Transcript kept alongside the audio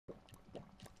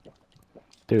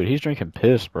Dude, he's drinking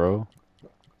piss, bro.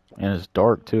 And it's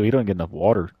dark, too. He don't get enough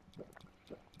water.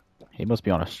 He must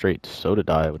be on a straight soda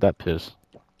diet with that piss.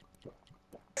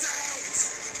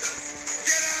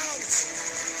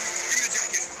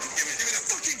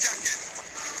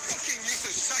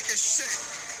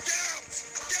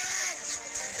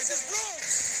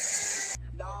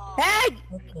 Hey!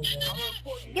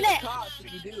 Get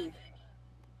it!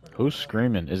 Who's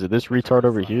screaming? Is it this retard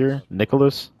over here?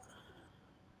 Nicholas?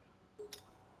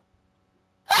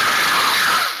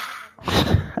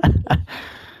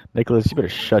 Nicholas, you better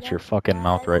shut your fucking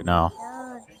mouth right now.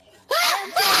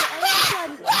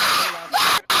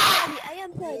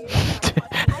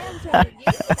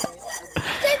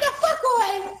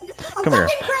 Come here.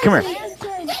 Come here.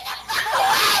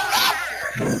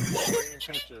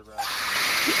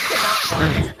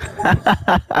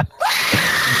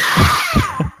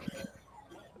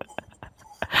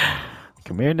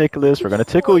 Come here, Nicholas. We're gonna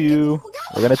tickle you.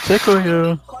 We're gonna tickle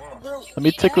you. Let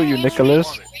me tickle you,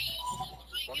 Nicholas.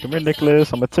 Come here,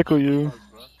 Nicholas. I'm gonna tickle you.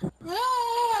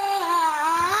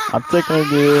 I'm tickling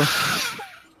you.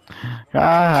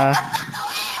 Ah.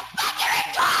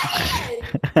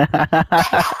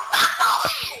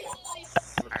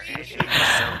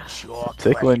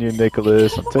 Tickling you,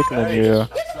 Nicholas. I'm tickling you.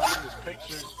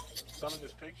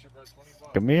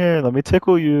 Come here. Let me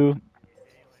tickle you.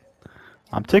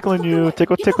 I'm tickling you.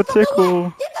 Tickle, tickle,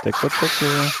 tickle. Tickle,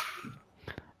 tickle.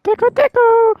 Tickle,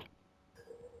 tickle.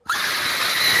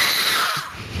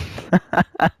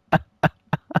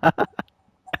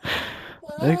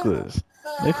 Nicholas,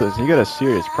 you got a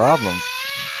serious problem.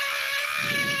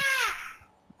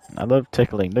 I love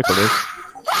tickling Nicholas.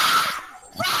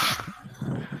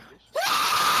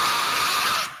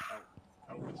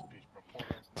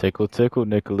 Tickle, tickle,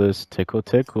 Nicholas. Tickle,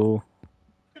 tickle.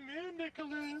 Come here,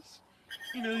 Nicholas.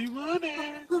 You know you want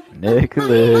it.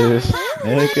 Nicholas.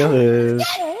 Nicholas.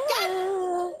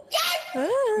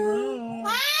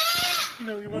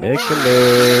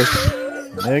 Nicholas.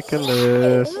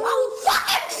 Nicholas.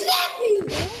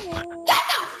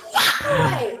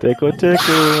 Tickle,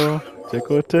 tickle.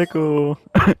 Tickle, tickle.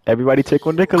 Everybody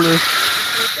tickle Nicholas.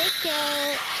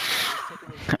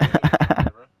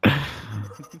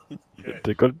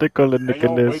 Tickle, tickle,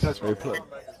 Nicholas.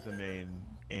 The main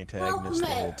antagonist the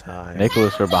whole time.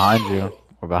 Nicholas, we're behind you.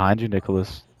 We're behind you,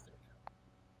 Nicholas.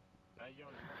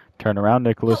 Turn around,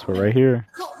 Nicholas. We're right here.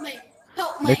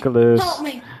 Nicholas.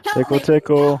 Tickle,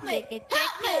 tickle.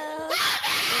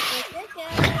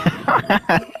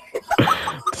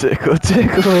 Tickle,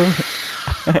 tickle.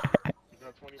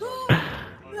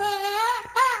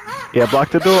 Yeah, block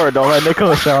the door. Don't let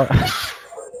Nicholas out.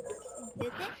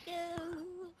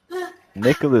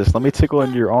 Nicholas, let me tickle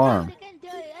in your arm.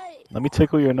 Let me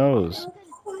tickle your nose.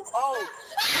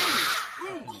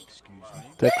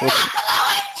 Tickle.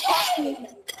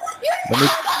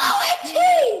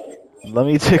 Let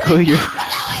me tickle your.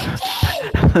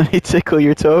 Let me tickle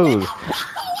your toes.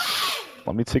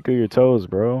 Let me tickle your toes,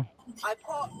 bro.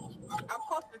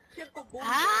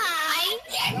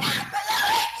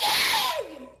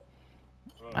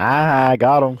 I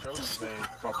got him.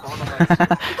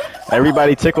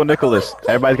 Everybody tickle Nicholas.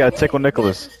 Everybody's got to tickle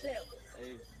Nicholas.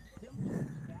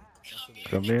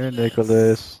 Come here,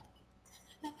 Nicholas.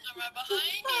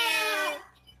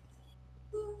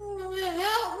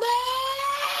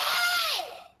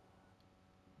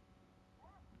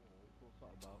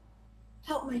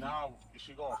 Help me. Now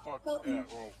she gonna fuck or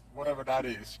whatever that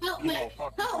is. Help me.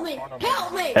 Help me.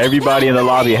 Help me. Everybody in the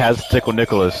lobby has to tickle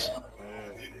Nicholas.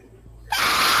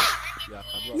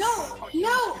 No.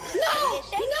 No. No.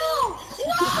 No.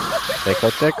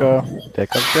 Tickle, tickle.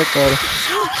 Tickle, tickle.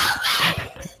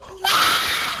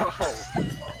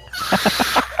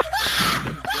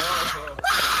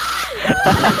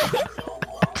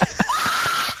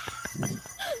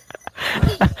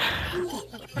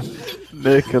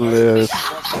 Nicholas.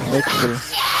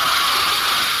 Nicholas.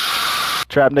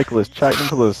 Trap Nicholas. Trap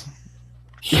Nicholas.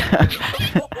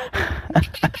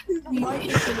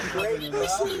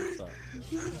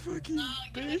 Fucking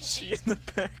bitch in the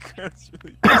background's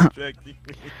really distracting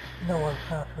me.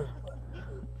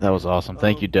 That was awesome.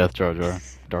 Thank you, Death Jar Jar.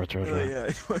 Darth Jar Jar. Oh yeah,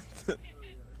 I went to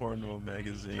porno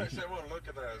magazine.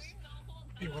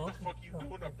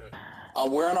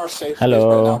 We're in our safe Hello.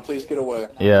 space right now. Please get away.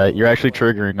 Yeah, you're actually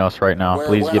triggering us right now.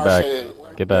 Please We're get in our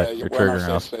back. Get back. Yeah, You're we're in our triggering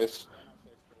safe us. space.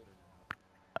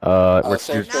 We're,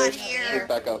 Safe space. Get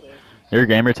back up. your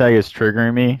gamer tag is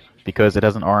triggering me because it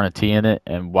has an R and a T in it,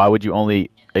 and why would you only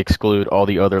exclude all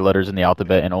the other letters in the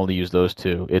alphabet and only use those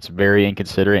two? It's very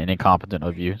inconsiderate and incompetent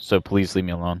of you, so please leave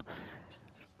me alone.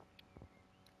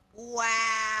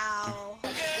 Wow.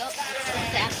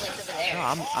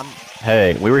 I'm.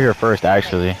 Hey, we were here first,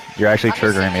 actually. You're actually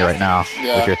triggering me right now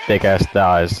with your thick ass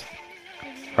thighs.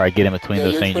 Probably get in between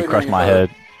those things. You crushed my head.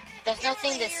 There's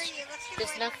nothing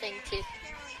to.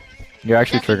 You're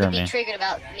actually Nothing to triggering be me. triggered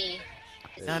about me.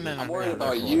 No. I'm worried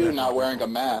about you not wearing a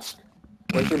mask.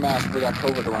 Where's your mask? We got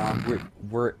COVID around.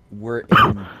 We're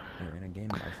in a game,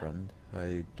 my friend.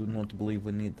 I do not believe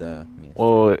we need the.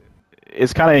 Well,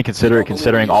 it's kind of inconsiderate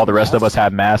considering all the rest of us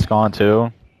have masks on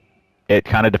too. It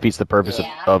kind of defeats the purpose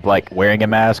of like wearing a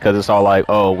mask because it's all like,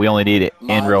 oh, we only need it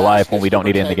in real life when we don't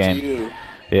need it in the game.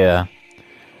 Yeah.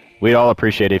 We'd all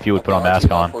appreciate it if you would put a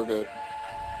mask on.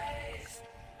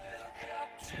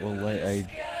 Well,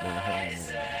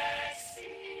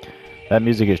 That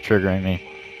music is triggering me.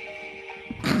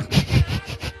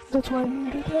 That's why I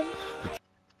muted him.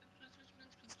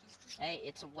 Hey,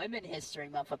 it's Women History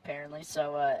Month apparently,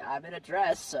 so I'm in a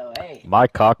dress, so hey. My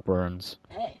cock burns.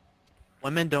 Hey.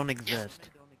 Women don't exist.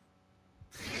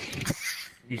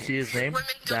 You see his name?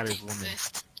 That is woman.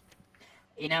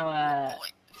 You know,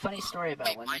 funny story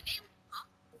about women.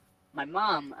 My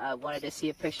mom wanted to see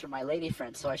a picture of my lady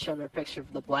friend, so I showed her a picture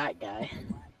of the black guy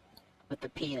with the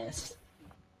penis.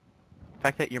 The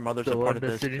fact that your mother's a part of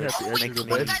this just makes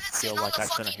me feel like I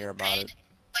shouldn't hear about it.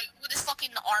 Like, with his fucking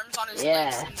arms on his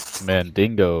legs.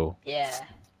 Mandingo. Yeah.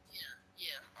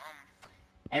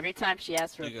 Every time she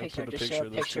asks for a picture, just show a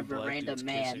picture of a random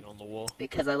man,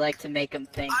 because I like to make him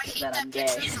think that I'm gay.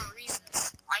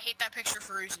 I hate that picture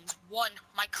for reasons. One,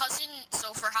 my cousin,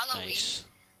 so for Halloween,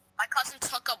 my cousin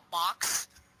took a box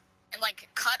and, like,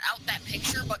 cut out that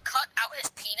picture, but cut out his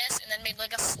penis and then made,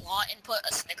 like, a slot and put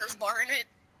a Snickers bar in it.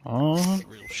 Oh.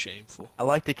 Real shameful. I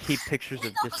like to keep pictures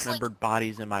of dismembered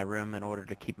bodies in my room in order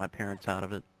to keep my parents out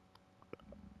of it.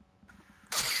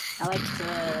 I like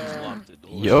to...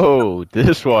 Yo,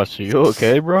 dishwasher, you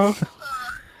okay, bro?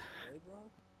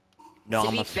 No, To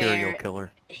I'm be a serial fair,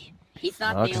 killer. He's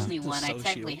not Okay. the only one. I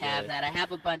technically have that. I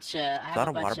have a bunch of... I have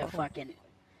a bunch of fucking...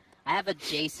 I have a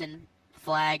Jason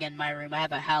flag in my room. I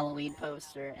have a Halloween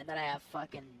poster, and then I have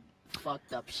fucking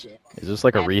fucked up shit. Is this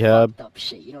like a I have rehab? Fucked up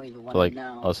shit. You don't even want For like to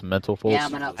know. us mental folks? Yeah,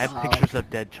 I'm an I have alcoholic. pictures of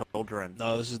dead children.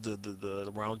 No, this is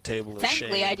the round table of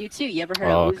Technically, shame. I do too. You ever heard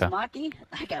Oh, of okay. Uzumaki?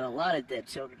 I got a lot of dead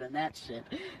children in that shit.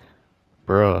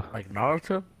 Bruh. Like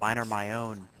Naruto? Mine are my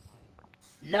own.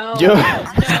 No. Yo.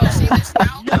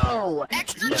 No.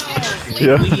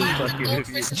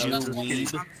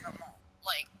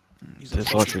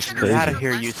 Dishwasher's Get crazy. out of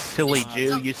here, you silly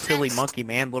Jew, you silly monkey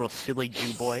man, little silly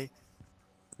Jew boy.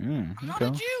 Okay.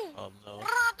 No.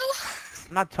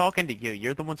 I'm not talking to you.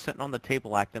 You're the one sitting on the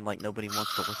table acting like nobody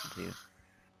wants to listen to you.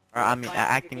 Or, I mean,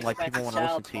 acting like people want to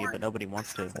listen to you, but nobody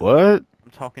wants to. What?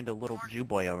 I'm talking to little Jew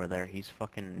boy over there. He's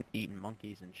fucking eating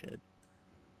monkeys and shit.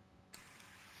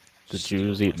 The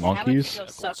Jews eat How about you monkeys? go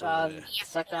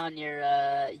suck on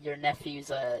your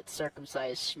nephew's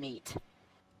circumcised schmeat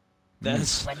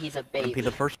That's when he's a It'll be baby.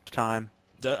 the first time.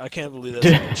 I can't believe that's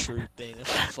not a true thing.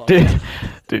 That's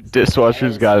fucked. Dude,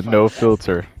 dishwasher's got no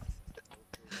filter.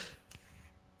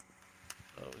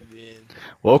 Oh, man.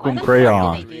 Welcome, Why the fuck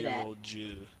Crayon. did they do that? Real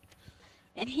Jew.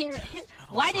 And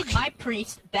why did my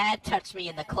priest bad touch me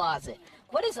in the closet?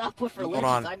 What is up with religions?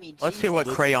 Hold on. I mean, Let's hear what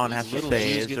Jesus. Crayon has to Little say.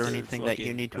 Jews Is get there their anything that you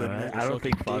fucking- need to admit? I don't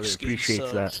think Fucking Father dick skin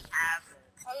appreciates that. sucks.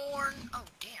 Porn. Oh,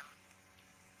 damn.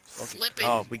 Flipping.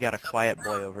 Oh, we got a quiet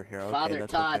boy over here. Okay, Father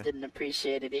that's Todd okay. didn't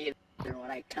appreciate it either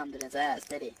when I cummed in his ass,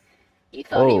 did he? He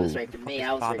thought he was Whoa. raping me,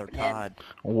 I was Father raping him. Todd.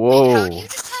 Whoa. You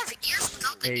just have ears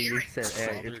without the Hey, you earrings. said,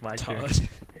 hey, it's my turn. Todd.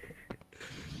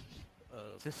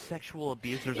 Is this Sexual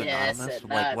Abusers Yeah, I Anonymous? said Like,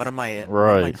 not. what am I?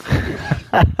 Right.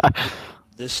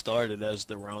 This started as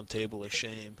the round table of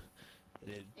shame.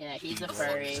 Yeah, he's a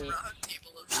furry.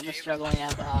 I'm a struggling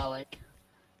alcoholic.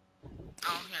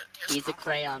 He's a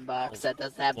crayon box that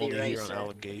doesn't have the Only here on eraser.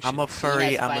 allegation. I'm a furry,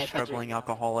 He has I'm a 500 struggling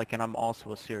alcoholic, and I'm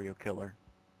also a serial killer.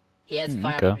 He has Okay.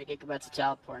 500 gigabytes of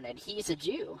child porn, and he's a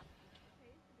Jew.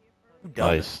 Who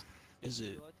doesn't? Nice.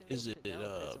 Is it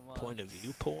point of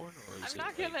view porn or is I'm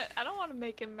not gonna. I don't want to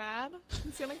make him mad.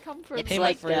 He's gonna come for It's me.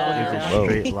 like, Is it Whoa.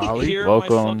 straight lolly? Here are my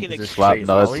Welcome, fucking Is it Slap straight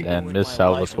Nuts lolly? and with Miss my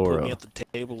wife and put me Salvatore. at the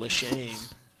table of shame.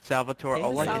 Salvatore, Hey,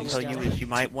 all I can Salvatore. tell you is you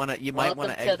might wanna Welcome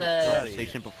to exit the the-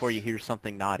 conversation before you hear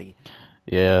something naughty.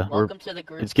 Yeah, we're, Welcome to the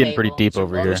group it's getting pretty table. deep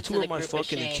over here. Those To two the of my group of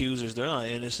fucking shame. accusers, they're not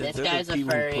innocent. This They're guy's the a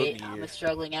people who furry. put me I'm here. a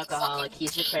struggling alcoholic.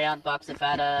 He's a crayon box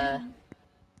without a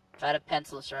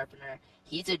pencil sharpener.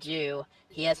 He's a Jew.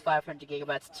 He has 500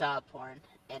 gigabytes of child porn.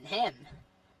 And him,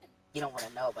 you don't want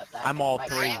to know about that. I'm all My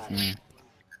three. God.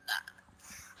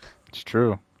 It's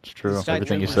true. It's true. This guy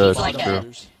Everything you dribbles said He's is like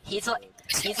true. a, he's like,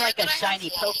 He's like a shiny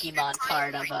Pokemon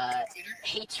card of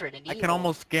hatred and evil. I can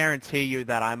almost guarantee you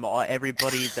that I'm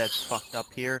everybody that's fucked up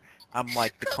here. I'm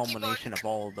like the culmination of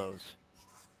all of those.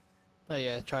 Oh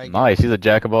yeah, try again. Nice, he's a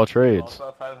jack of all trades.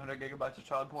 Also 500 gigabytes of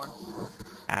child porn.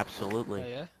 Absolutely. Oh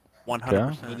yeah.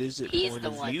 100%. But is it He's point the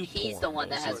of one. view He's porn? the one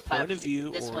that Is has it point 5. of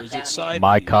view, This or one is down it side here.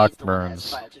 My view? cock He's the one that has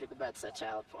burns. 500 gigabytes of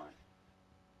child porn.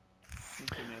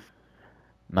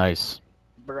 Nice.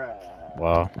 Bruh.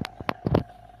 Wow.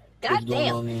 God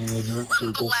damn.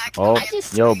 Oh,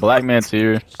 yo, black man's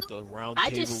here. The round I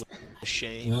table just- of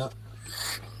shame. Yeah.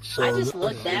 I just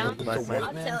looked down. It's a white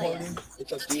I'll man tell you. party.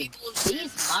 It's a dude.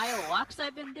 These mile walks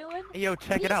I've been doing. Hey, yo,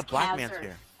 check it out. These Black calves man's are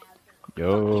here.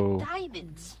 Yo.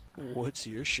 Diamonds. What's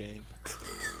your shame?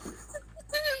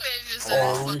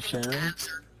 Oh, are we sharing?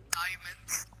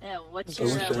 Yeah, what's Are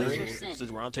your, we what's your sharing? sin? It's the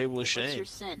round table of What's shame. your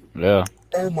sin? Yeah.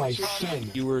 Oh my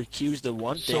sin. You were accused of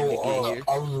one thing to So, get here.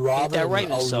 I was robbing, Ain't that right,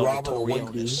 I Miss was robbing a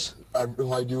white dude. Salvatorianus?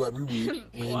 I do every week,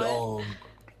 and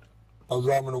I was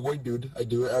robbing a white dude. I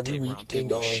do it every Take week, round and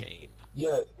table of shame.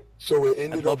 yeah. So it I'd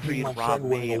ended love up for being you my to rob friend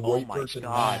wearing me. a Oh white my person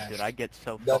god, mask. dude, I get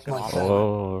so That's fucking my awesome. sin.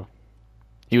 Oh.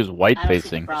 He was white I don't see the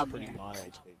facing. problem Pretty here.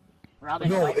 mild. Robbing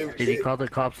No, white it- person. Did he call the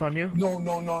cops on you? No,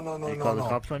 Did he call the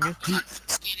cops on you?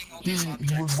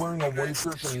 He was wearing a white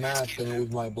person mask, and it was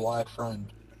my black friend.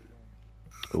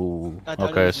 Ooh. I thought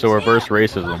he Okay, was so just- reverse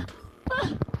racism.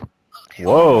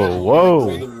 Whoa,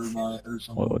 whoa. Brother or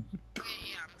something. What?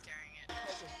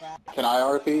 Can I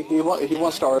RP? He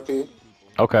wants to RP.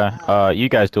 Okay, you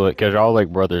guys do it, cause y'all like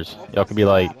brothers. Y'all can be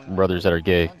like brothers that are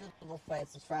gay.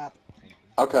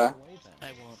 Okay. I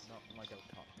won't.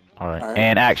 Alright, Alright.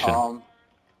 and action.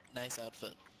 Nice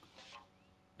outfit.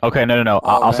 Okay, no. Oh,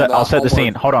 I'll man, set the homework.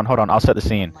 scene. Hold on. I'll set the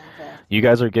scene. You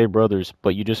guys are gay brothers,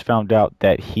 but you just found out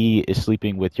that he is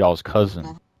sleeping with y'all's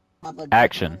cousin.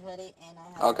 Action.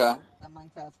 Okay.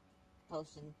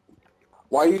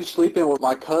 Why are you sleeping with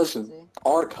my cousin?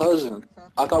 Our cousin.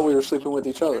 I thought we were sleeping with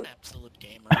each other. Absolute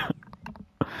gamer.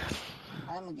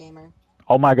 I'm a gamer.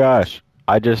 Oh my gosh.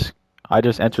 I just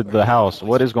entered the house.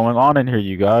 What is going on in here,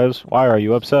 you guys? Why are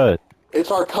you upset?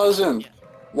 It's our cousin.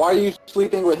 Why are you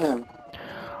sleeping with him?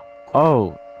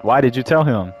 Oh, why did you tell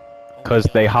him? Cause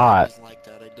they hot. Like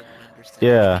that. I didn't understand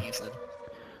Yeah. anything you said.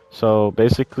 So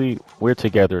basically, we're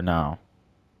together now.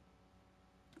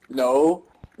 No,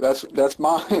 that's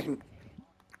mine.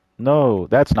 No,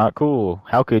 that's not cool.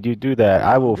 How could you do that?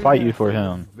 I will fight you for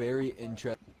him. Very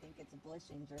interesting.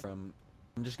 From,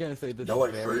 I'm just gonna say this Y'all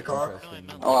is like very furry cock? interesting.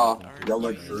 Oh. Y'all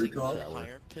like furry cock?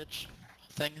 Higher pitch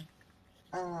thing.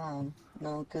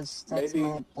 No, cause that's Maybe-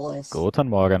 my boys. Guten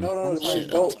Morgen. No, Shit,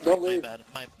 don't my leave. bad.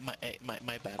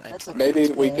 My bad. That's okay. Maybe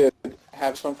we Yeah. could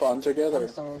have some fun together. I'm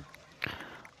sorry.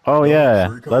 Oh yeah,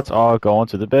 furry cock? let's all go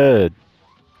into the bed.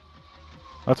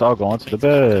 Let's all go into the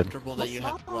bed. Comfortable that you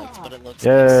have legs, but it looks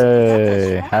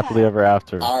Yay! That's Happily ever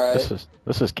after. Alright.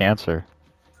 This is cancer.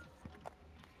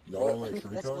 Y'all don't like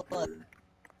furry Let's cock? go.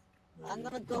 I'm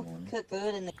gonna go cook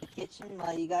food in the kitchen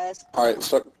while you guys. Alright,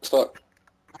 stop.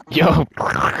 Yo.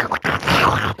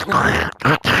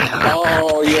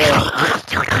 Oh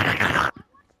yeah.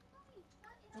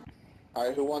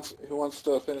 Alright, who wants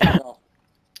to finish it off?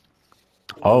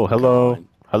 Oh, hello.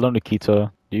 Hello,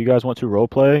 Nikita. Do you guys want to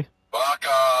roleplay?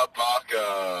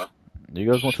 Baka. Do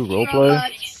you guys want to roleplay?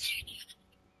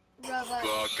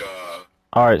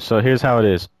 Alright, so here's how it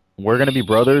is. We're gonna be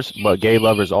brothers, but gay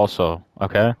lovers also.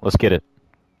 Okay? Let's get it.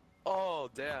 Oh,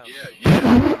 damn.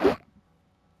 Yeah.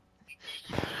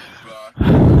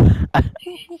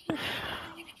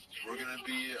 We're gonna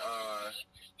be,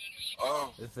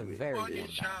 oh. This is a very good one.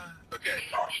 Okay.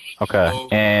 Okay. Oh,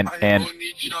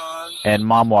 And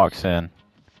mom walks in.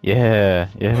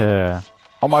 Yeah.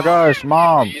 Oh my gosh,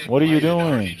 mom, what are you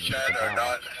doing? Chad are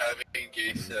not having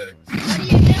gay sex. What are you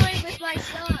doing with my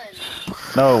son?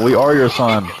 No, we are your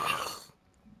son.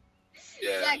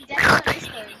 Yeah. Zach, that's what I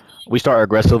said. We start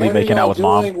aggressively What are making out y'all with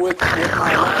mom. doing with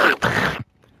my wife?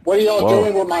 What are y'all Whoa.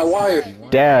 doing with my wife?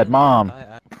 Dad, mom,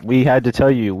 we had to tell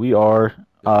you we are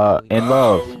in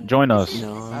love. Join us.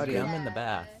 Howdy, I'm in the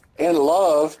bath. In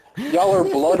love? Y'all are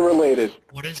blood related.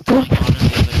 What is going on in the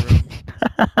other room?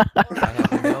 I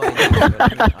have no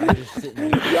idea. I'm just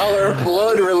sitting here. Y'all are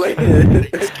blood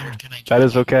related. That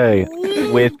is okay.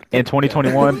 In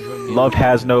 2021, love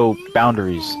has no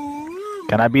boundaries.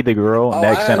 Can I be the girl Oh,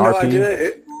 next I in had no RP?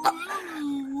 idea.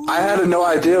 I had no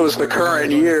idea it was the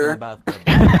current year.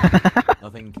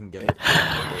 Nothing can get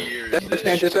That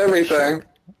changes everything.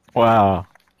 Wow,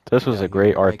 this was a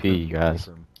great RP, you guys.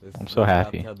 I'm so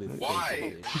happy.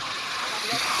 Why?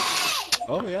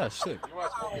 Oh, yeah, sick.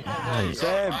 Nice.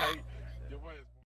 Sam.